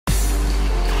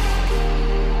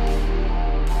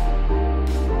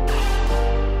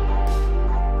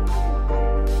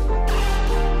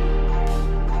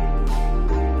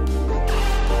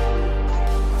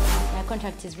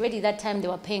is ready. That time they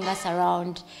were paying us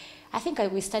around, I think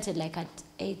we started like at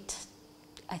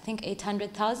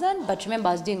 800,000. But remember,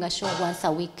 I was doing a show once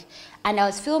a week, and I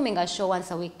was filming a show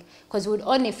once a week, because we would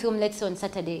only film, let's say, on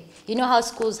Saturday. You know how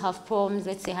schools have proms?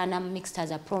 Let's say Hannah Mixed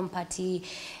has a prom party,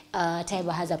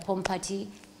 Taiba has a prom party.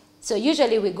 So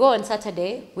usually we go on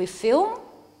Saturday, we film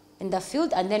in the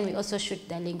field, and then we also shoot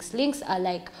the links. Links are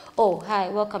like, oh, hi,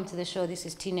 welcome to the show, this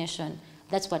is T-Nation.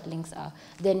 That's what links are.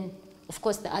 Then, of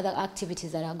course, the other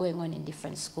activities that are going on in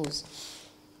different schools.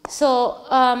 So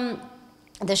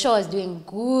the show was doing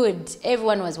good.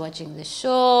 Everyone was watching the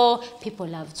show. People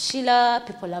loved Sheilah.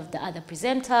 People loved the other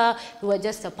presenter. We were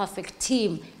just a perfect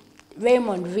team.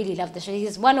 Raymond really loved the show.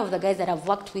 He's one of the guys that I've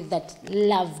worked with that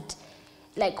loved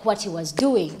like what he was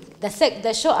doing.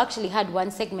 The show actually had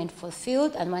one segment for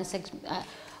field, and one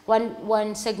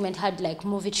segment had like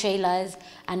movie trailers,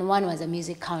 and one was a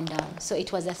music countdown. So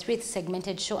it was a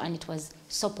 3-segmented show, and it was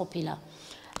so popular.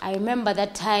 I remember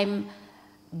that time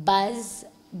the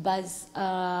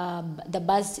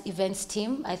Buzz events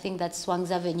team, I think that's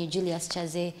Swangs Avenue, Julius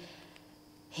Chaze,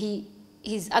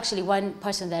 he's actually one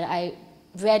person that I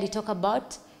rarely talk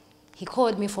about. He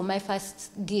called me for my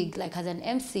first gig, like as an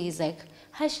MC. He's like,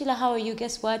 hi Sheilah, how are you?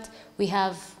 Guess what? We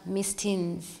have Miss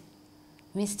Teens.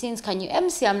 Miss Teens, can you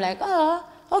MC? I'm like, oh,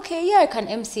 okay, yeah, I can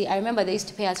MC. I remember they used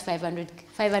to pay us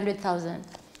 500,000.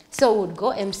 So we would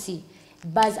go MC.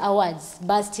 Buzz Awards,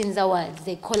 Buzz Teens Awards,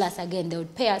 they call us again, they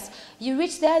would pay us. You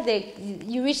reach there,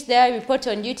 report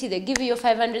on duty, they give you your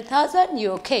 500,000,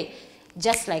 you're okay.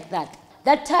 Just like that.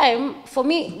 That time, for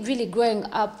me, really growing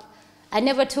up, I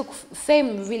never took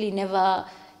fame, really never,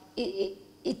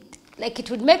 it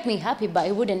would make me happy, but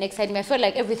it wouldn't excite me. I felt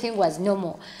like everything was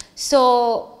normal.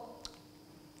 So,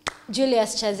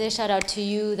 Julius Chaze, shout out to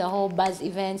you, the whole Buzz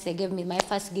events, they gave me my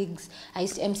first gigs. I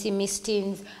used to MC Miss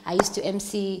Teens, I used to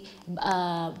MC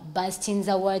Buzz Teens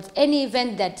Awards, any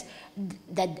event that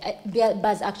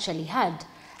Buzz actually had.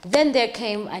 Then there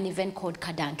came an event called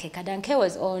Kadanke. Kadanke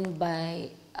was owned by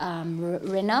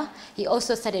Rena. He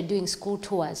also started doing school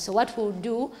tours. So what we'll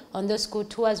do on those school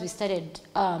tours, we started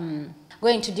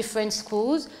going to different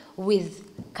schools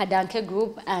with Kadanke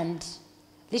group, and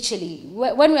literally,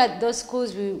 when we're at those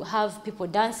schools, we have people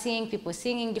dancing, people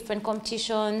singing, different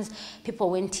competitions, people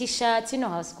win T-shirts. You know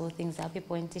how school things are.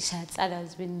 People win T-shirts,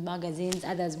 others win magazines,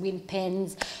 others win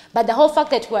pens. But the whole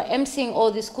fact that we're emceeing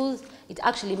all these schools, it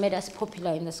actually made us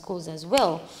popular in the schools as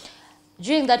well.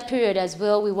 During that period as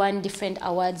well, we won different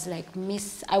awards like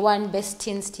I won Best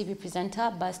Teens TV Presenter,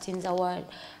 Buzz Teens Award.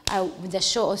 The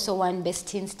show also won Best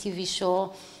Teens TV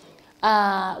Show.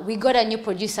 We got a new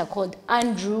producer called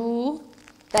Andrew.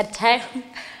 That time,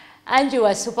 Andrew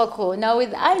was super cool. Now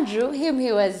with Andrew, he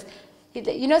was,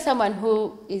 you know, someone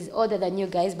who is older than you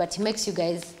guys, but he makes you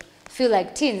guys feel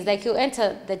like teens. Like you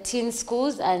enter the teen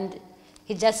schools and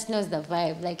he just knows the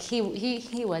vibe. Like he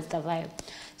was the vibe.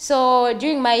 So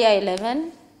during my year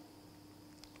 11,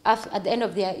 at the end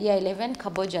of the year 11,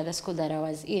 Kamboja, the school that I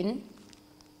was in,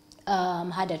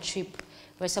 had a trip.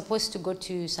 We were supposed to go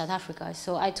to South Africa.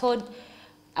 So I told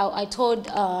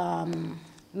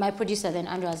my producer then,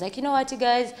 Andrew, I was like, you know what, you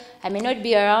guys, I may not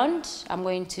be around. I'm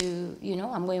going to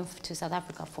South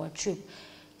Africa for a trip.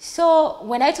 So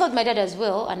when I told my dad as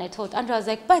well, and I told Andrew, I was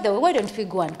like, by the way, why don't we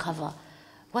go and cover?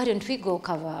 Why don't we go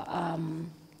cover,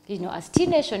 as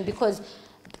T-Nation? Because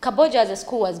Kamboja as a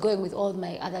school was going with all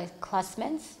my other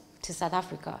classmates to South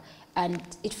Africa. And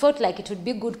it felt like it would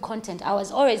be good content. I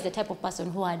was always the type of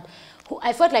person who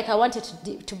I felt like I wanted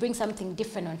to bring something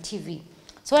different on TV.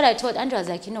 So what I told Andrew, I was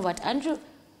like, you know what, Andrew,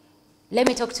 let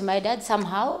me talk to my dad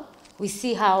somehow. We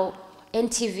see how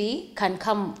NTV can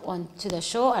come on to the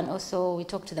show, and also we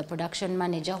talked to the production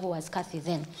manager, who was Kathy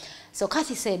then. So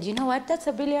Kathy said, you know what, that's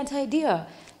a brilliant idea.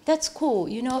 That's cool.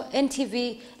 You know,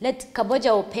 NTV, let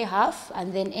Kamboja will pay half,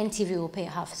 and then NTV will pay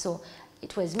half. So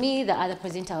it was me, the other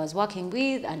presenter I was working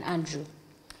with, and Andrew.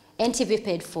 NTV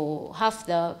paid for half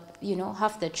the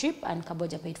trip, and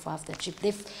Kamboja paid for half the trip.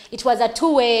 It was a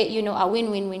two-way, a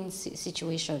win-win-win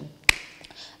situation.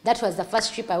 That was the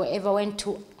first trip I ever went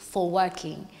to for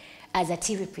working as a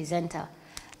TV presenter.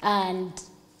 And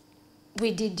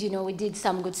we did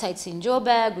some good sites in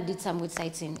Joburg, we did some good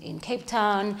sites in Cape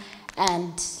Town,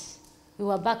 and we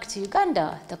were back to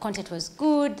Uganda. The content was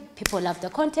good, people loved the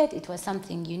content, it was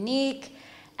something unique,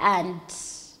 and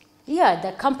yeah,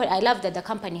 I loved that the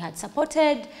company had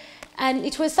supported, and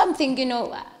it was something,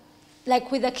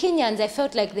 like with the Kenyans, I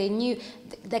felt like they knew,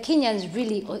 the Kenyans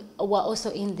really were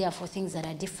also in there for things that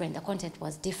are different. The content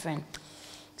was different.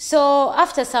 So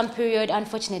after some period,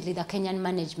 unfortunately, the Kenyan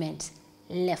management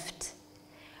left.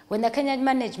 When the Kenyan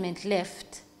management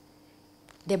left,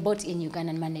 they brought in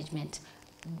Ugandan management.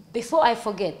 before I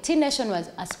forget, Teen Nation was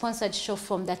a sponsored show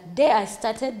from that day I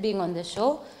started being on the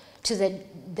show to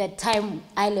the time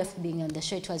I left being on the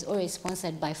show. It was always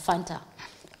sponsored by Fanta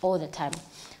all the time.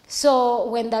 So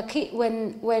when the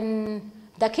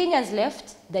Kenyans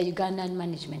left, the Ugandan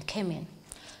management came in.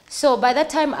 So by that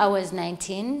time I was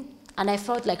 19 and I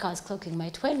felt like I was clocking my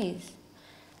 20s.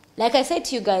 Like I said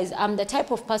to you guys, I'm the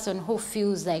type of person who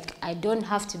feels like I don't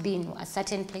have to be in a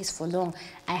certain place for long.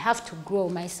 I have to grow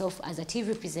myself as a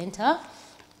TV presenter,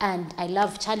 and I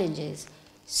love challenges.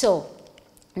 So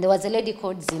there was a lady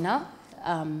called Zina.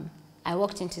 I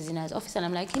walked into Zina's office and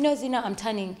I'm like, you know, Zina, I'm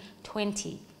turning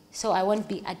 20, so I won't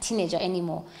be a teenager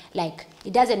anymore. Like,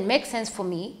 it doesn't make sense for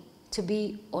me to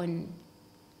be on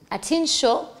a teen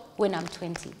show when I'm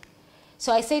 20.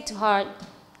 So I said to her,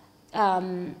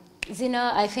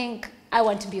 Zina, I think I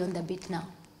want to be on the beat now.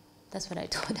 That's what I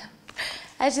told her.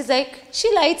 And she's like,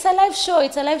 Sheilah, it's a live show.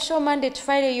 It's a live show Monday to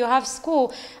Friday. You have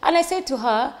school. And I said to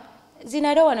her, Zina,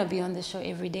 I don't want to be on the show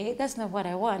every day. That's not what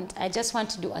I want. I just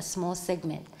want to do a small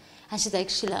segment. And she's like,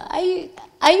 Sheilah, are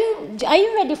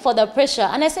you ready for the pressure?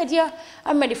 And I said, yeah,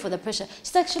 I'm ready for the pressure.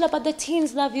 She's like, Sheilah, but the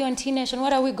teens love you on Teen Nation.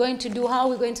 What are we going to do? How are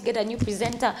we going to get a new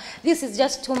presenter? This is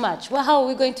just too much. Well, how are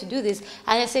we going to do this?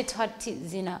 And I said to her,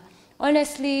 Zina,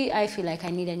 honestly, I feel like I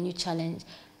need a new challenge.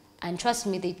 And trust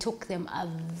me, they took them a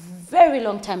very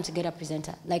long time to get a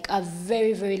presenter. Like a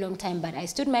very, very long time. But I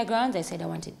stood my ground. I said I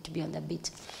wanted to be on the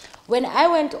beat. When I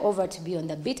went over to be on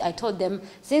the beat, I told them,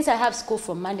 since I have school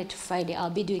from Monday to Friday, I'll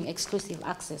be doing exclusive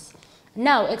access.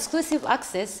 Now, exclusive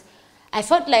access, I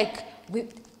felt like,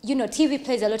 TV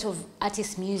plays a lot of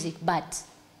artist music, but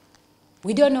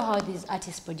we don't know how these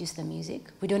artists produce the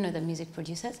music. We don't know the music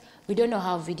producers. We don't know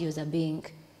how videos are being,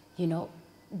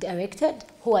 directed.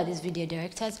 Who are these video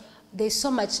directors? There's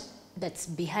so much that's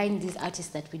behind these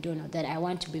artists that we don't know that I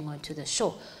want to bring onto the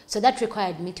show. So that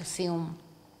required me to film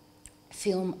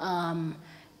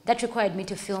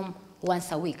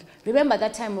once a week. Remember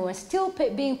that time we were still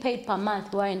being paid per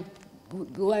month. We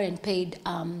weren't paid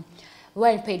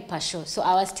per show. So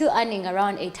I was still earning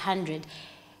around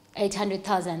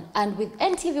 800,000. And with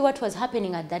NTV, what was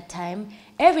happening at that time,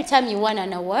 every time you won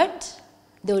an award,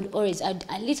 they would always add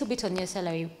a little bit on your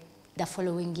salary the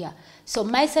following year. So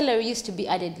my salary used to be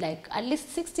added like at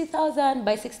least 60,000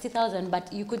 by 60,000,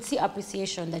 but you could see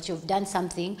appreciation that you've done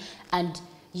something and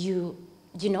you're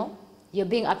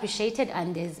being appreciated,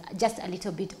 and there's just a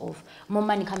little bit of more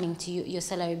money coming to you, your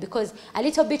salary, because a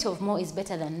little bit of more is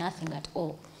better than nothing at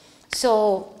all.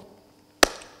 So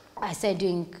I started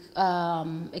doing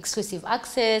exclusive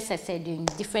access. I started doing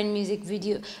different music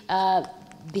video,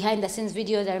 behind the scenes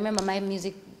videos. I remember my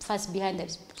first behind the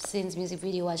scenes music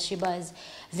video was Shiba's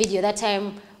video. That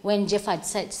time when Jeff had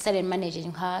started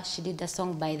managing her, she did the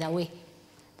song By the Way.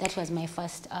 That was my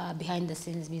first behind the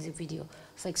scenes music video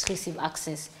for exclusive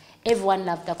access. Everyone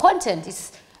loved the content.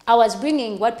 I was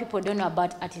bringing what people don't know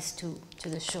about artists to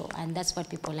the show, and that's what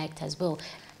people liked as well.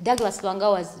 Douglas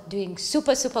Lwanga was doing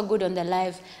super, super good on the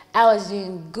live. I was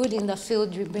doing good in the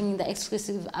field, bringing the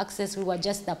exclusive access. We were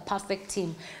just the perfect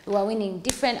team. We were winning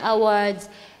different awards.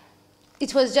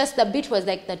 It was just, the beat was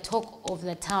like the talk of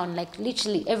the town. Like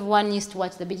literally everyone used to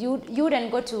watch the beat. You wouldn't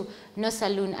go to no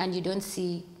saloon and you don't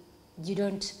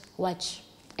watch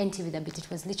NTV The Beat. It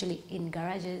was literally in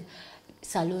garages,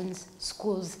 saloons,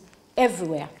 schools,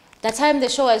 everywhere. That time the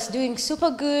show was doing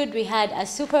super good. We had a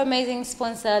super amazing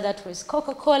sponsor that was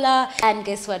Coca-Cola. And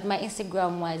guess what? My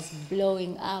Instagram was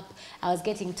blowing up. I was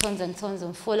getting tons and tons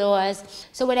of followers.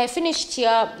 So when I finished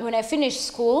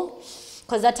school,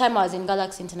 because that time I was in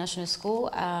Galaxy International School,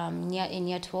 in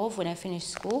year 12, when I finished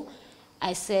school,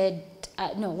 I said,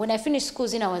 when I finished school,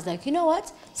 Zina was like, you know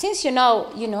what? Since you're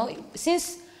now,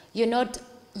 since you're not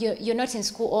in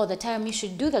school all the time, you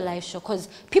should do the live show, because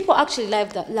people actually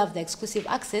love the exclusive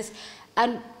access.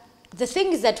 And the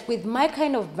thing is that with my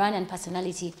kind of brand and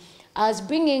personality, I was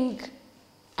bringing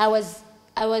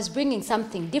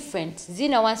something different.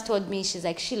 Zina once told me, she's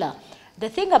like, Sheilah, the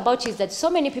thing about you is that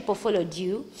so many people followed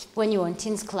you when you were on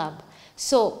Teens Club.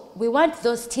 So we want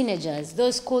those teenagers,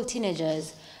 those cool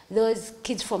teenagers, those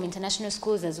kids from international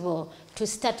schools as well, to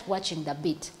start watching The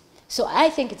Beat. So I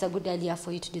think it's a good idea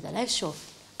for you to do the live show.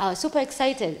 I was super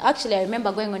excited. Actually, I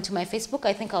remember going onto my Facebook.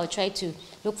 I think I'll try to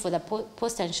look for the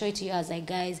post and show it to you. I was like,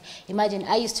 guys, imagine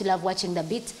I used to love watching The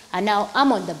Beat, and now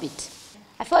I'm on The Beat.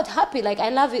 I felt happy. Like, I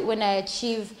love it when I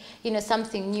achieve,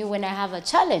 something new, when I have a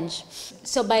challenge.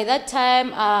 So by that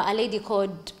time, a lady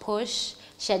called Posh,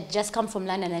 She had just come from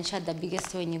London and she had the biggest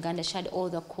store in Uganda. She had all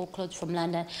the cool clothes from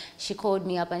London. She called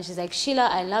me up and she's like, Sheila,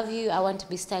 I love you. I want to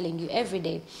be styling you every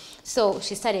day. So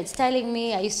she started styling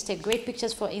me. I used to take great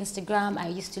pictures for Instagram. I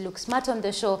used to look smart on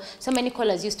the show. So many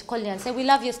callers used to call me and say, we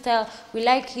love your style. We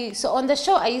like you. So on the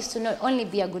show, I used to not only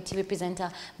be a good TV presenter,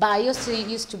 but I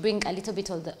used to bring a little bit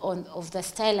of the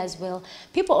style as well.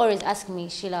 People always ask me,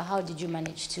 Sheila, how did you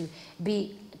manage to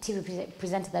be TV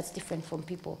presenter that's different from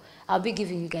people? I'll be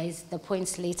giving you guys the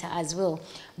points later as well.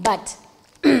 But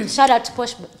shout out to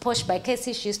Posh by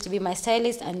Casey. She used to be my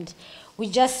stylist, and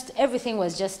everything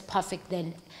was just perfect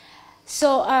then.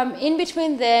 So in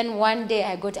between then, one day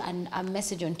I got a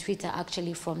message on Twitter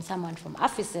actually from someone from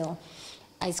Africell.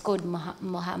 It's called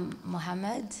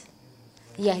Mohammed.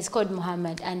 Yeah, he's called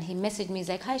Mohammed, and he messaged me. He's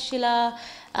like, hi Sheila,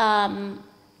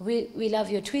 we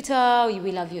love your Twitter,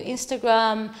 we love your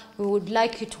Instagram. We would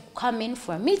like you to come in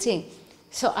for a meeting.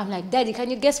 So I'm like, Daddy, can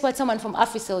you guess what someone from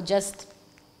Africell just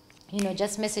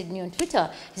messaged me on Twitter?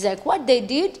 He's like, what they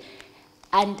did?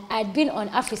 And I'd been on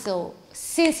Africell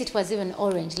since it was even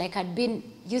orange. Like I'd been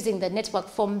using the network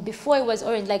from before it was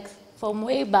orange, like from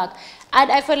way back.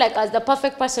 And I felt like I was the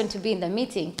perfect person to be in the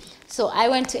meeting. So I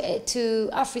went to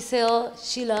Africell,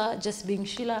 Sheila, just being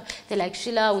Sheila. They're like,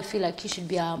 Sheila, we feel like you should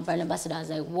be our brand ambassador. I was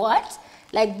like, what?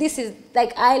 Like this is,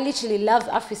 like I literally love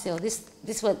Africell.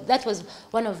 That was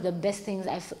one of the best things.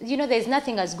 There's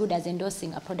nothing as good as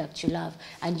endorsing a product you love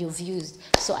and you've used.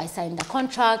 So I signed the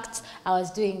contract. I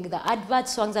was doing the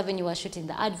adverts. Swangs Avenue was shooting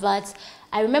the adverts.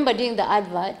 I remember doing the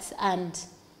adverts, and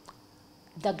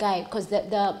the guy, because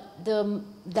the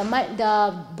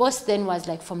boss then was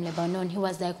like from Lebanon. He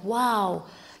was like, wow,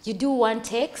 you do one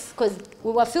takes, because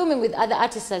we were filming with other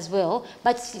artists as well,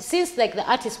 but since like the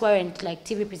artists weren't like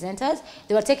TV presenters,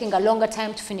 they were taking a longer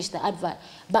time to finish the advert.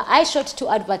 But I shot 2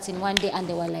 adverts in one day, and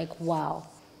they were like, wow,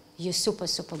 you're super,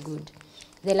 super good.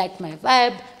 They liked my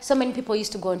vibe. So many people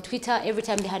used to go on Twitter. Every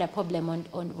time they had a problem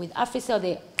with Africell,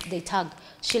 they tagged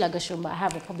Sheila Gashumba, I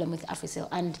have a problem with Africell.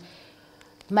 And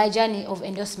my journey of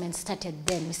endorsements started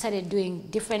then. We started doing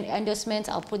different endorsements.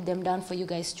 I'll put them down for you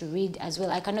guys to read as well.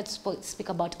 I cannot speak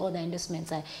about all the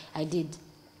endorsements I did.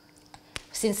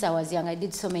 Since I was young, I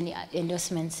did so many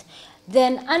endorsements.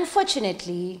 Then,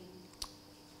 unfortunately,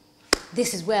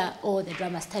 this is where all the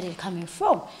drama started coming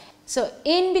from. So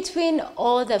in between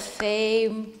all the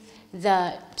fame,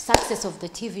 the success of the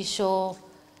TV show,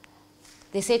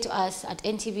 they said to us at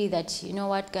NTV that, you know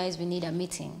what, guys, we need a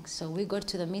meeting. So we got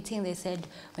to the meeting. They said,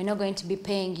 we're not going to be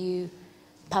paying you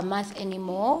per month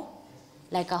anymore,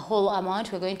 like a whole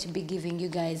amount. We're going to be giving you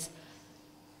guys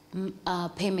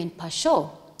payment per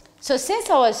show. So since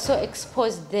I was so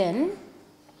exposed then,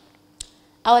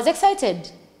 I was excited.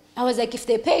 I was like, if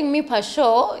they're paying me per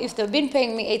show, if they've been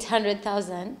paying me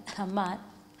 800,000 a month,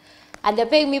 and they're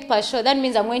paying me per show, that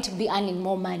means I'm going to be earning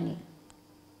more money.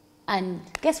 And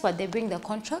guess what? They bring the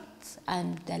contracts,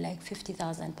 and they're like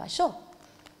 50,000 per show.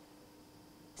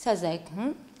 So I was like,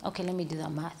 okay, let me do the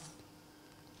math.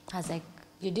 I was like,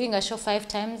 you're doing a show 5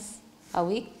 times a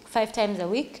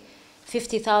week,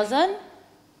 50,000?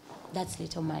 That's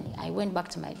little money. I went back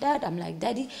to my dad. I'm like,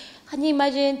 Daddy, can you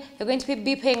imagine you're going to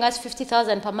be paying us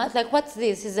 50,000 per month? Like, what's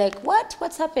this? He's like, what?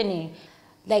 What's happening?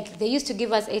 Like, they used to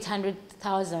give us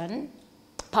 800,000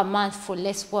 per month for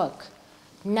less work.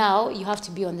 Now you have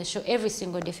to be on the show every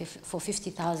single day for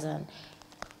 50,000.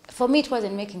 For me, it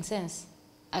wasn't making sense.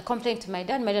 I complained to my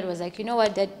dad. My dad was like, you know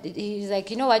what, Dad? He's like,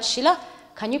 you know what, Sheila,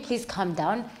 can you please calm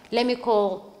down? Let me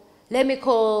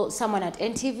call someone at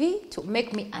NTV to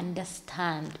make me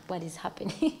understand what is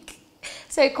happening.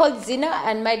 So he called Zina,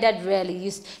 and my dad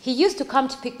he used to come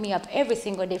to pick me up every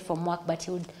single day from work, but he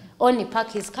would only park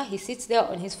his car. He sits there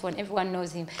on his phone. Everyone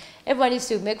knows him. Everyone used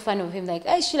to make fun of him, like,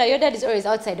 hey, Sheila, your dad is always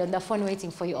outside on the phone waiting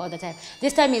for you all the time.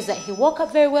 This time he woke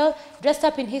up very well, dressed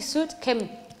up in his suit, came,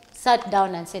 sat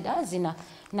down and said, Zina,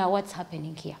 now what's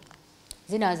happening here?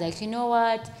 Zina was like, you know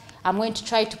what? I'm going to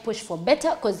try to push for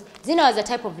better, because Zina was the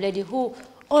type of lady who,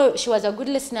 she was a good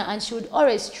listener, and she would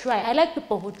always try. I like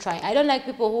people who try. I don't like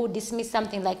people who dismiss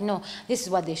something like, no, this is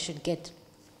what they should get.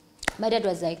 My dad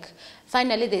was like,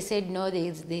 finally they said, no,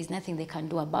 there's nothing they can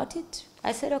do about it.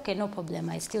 I said, okay, no problem.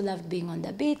 I still loved being on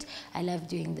the beat. I loved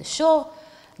doing the show,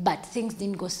 but things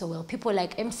didn't go so well. People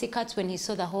like MC Katz, when he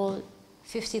saw the whole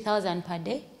 50,000 per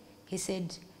day, he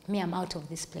said, me, I'm out of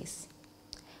this place.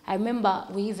 I remember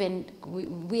we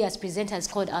as presenters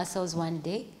called ourselves one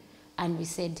day, and we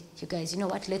said, you guys, you know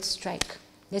what, let's strike.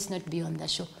 Let's not be on the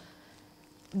show.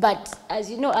 But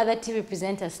as you know, other TV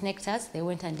presenters snaked us. They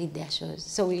went and did their shows.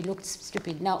 So we looked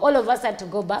stupid. Now all of us had to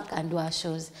go back and do our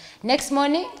shows. Next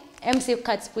morning, MC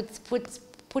Katz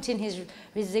put in his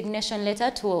resignation letter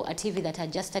to a TV that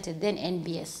had just started, then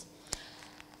NBS.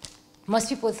 Most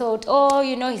people thought, oh,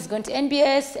 you know, he's going to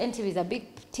NBS. NTV is a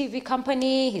big TV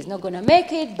company. He's not going to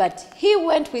make it. But he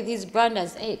went with his brand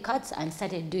as A-Cuts and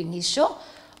started doing his show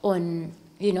on,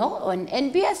 you know, on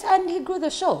NBS, and he grew the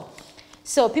show.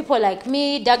 So people like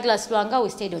me, Douglas Lwanga, we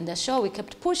stayed on the show. We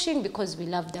kept pushing because we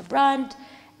loved the brand.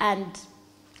 And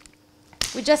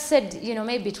we just said, you know,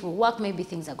 maybe it will work. Maybe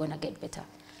things are going to get better.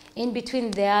 In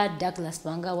between there, Douglas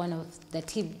Lwanga, one of the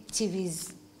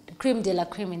TV's creme de la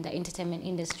creme in the entertainment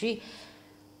industry,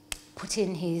 put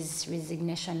in his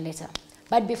resignation letter.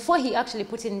 But before he actually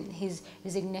put in his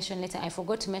resignation letter, I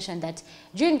forgot to mention that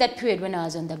during that period when I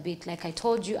was on the beat, like I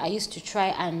told you, I used to try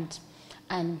and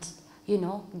you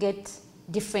know, get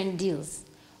different deals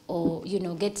or, you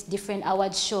know, get different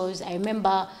award shows. I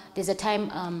remember there's a time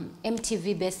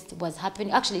MTV Best was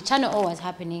happening, actually Channel O was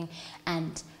happening,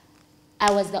 and I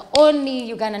was the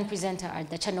only Ugandan presenter at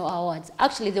the Channel O Awards.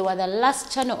 Actually, they were the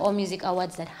last Channel O Music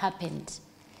Awards that happened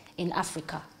in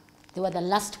Africa. They were the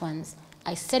last ones.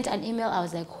 I sent an email. I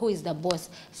was like, who is the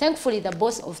boss? Thankfully, the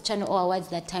boss of Channel O Awards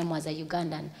that time was a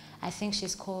Ugandan. I think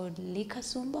she's called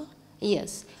Gashumba.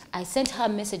 Yes. I sent her a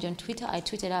message on Twitter. I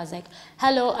tweeted, I was like,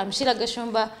 hello, I'm Sheilah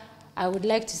Gashumba. I would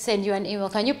like to send you an email.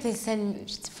 Can you please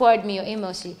forward me your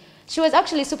email? She was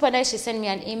actually super nice. She sent me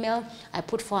an email. I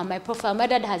put for her my profile. My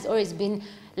dad has always been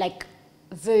like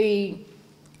very,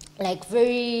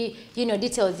 you know,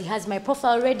 detailed. He has my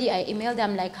profile ready. I emailed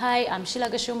them like, hi, I'm Sheilah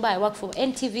Gashumba. I work for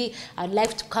NTV. I'd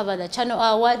like to cover the Channel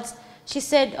O Awards. She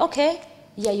said, okay,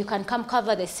 yeah, you can come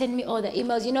cover. They send me all the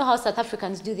emails. You know how South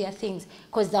Africans do their things,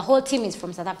 because the whole team is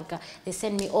from South Africa. They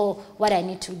send me all what I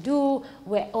need to do,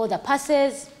 where all the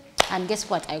passes. And guess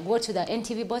what? I go to the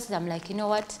NTV bosses. I'm like, you know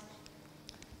what?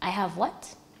 I have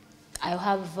what? I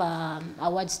have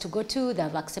awards to go to.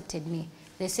 They've accepted me.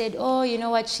 They said, oh, you know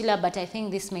what, Sheilah, but I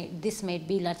think this may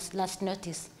be last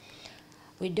notice.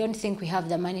 We don't think we have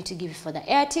the money to give you for the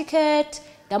air ticket.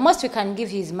 The most we can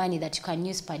give you is money that you can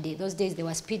use per day. Those days there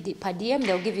was per diem.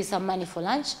 They'll give you some money for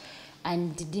lunch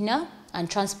and dinner and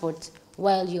transport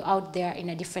while you're out there in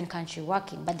a different country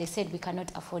working. But they said we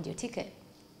cannot afford your ticket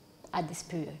at this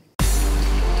period.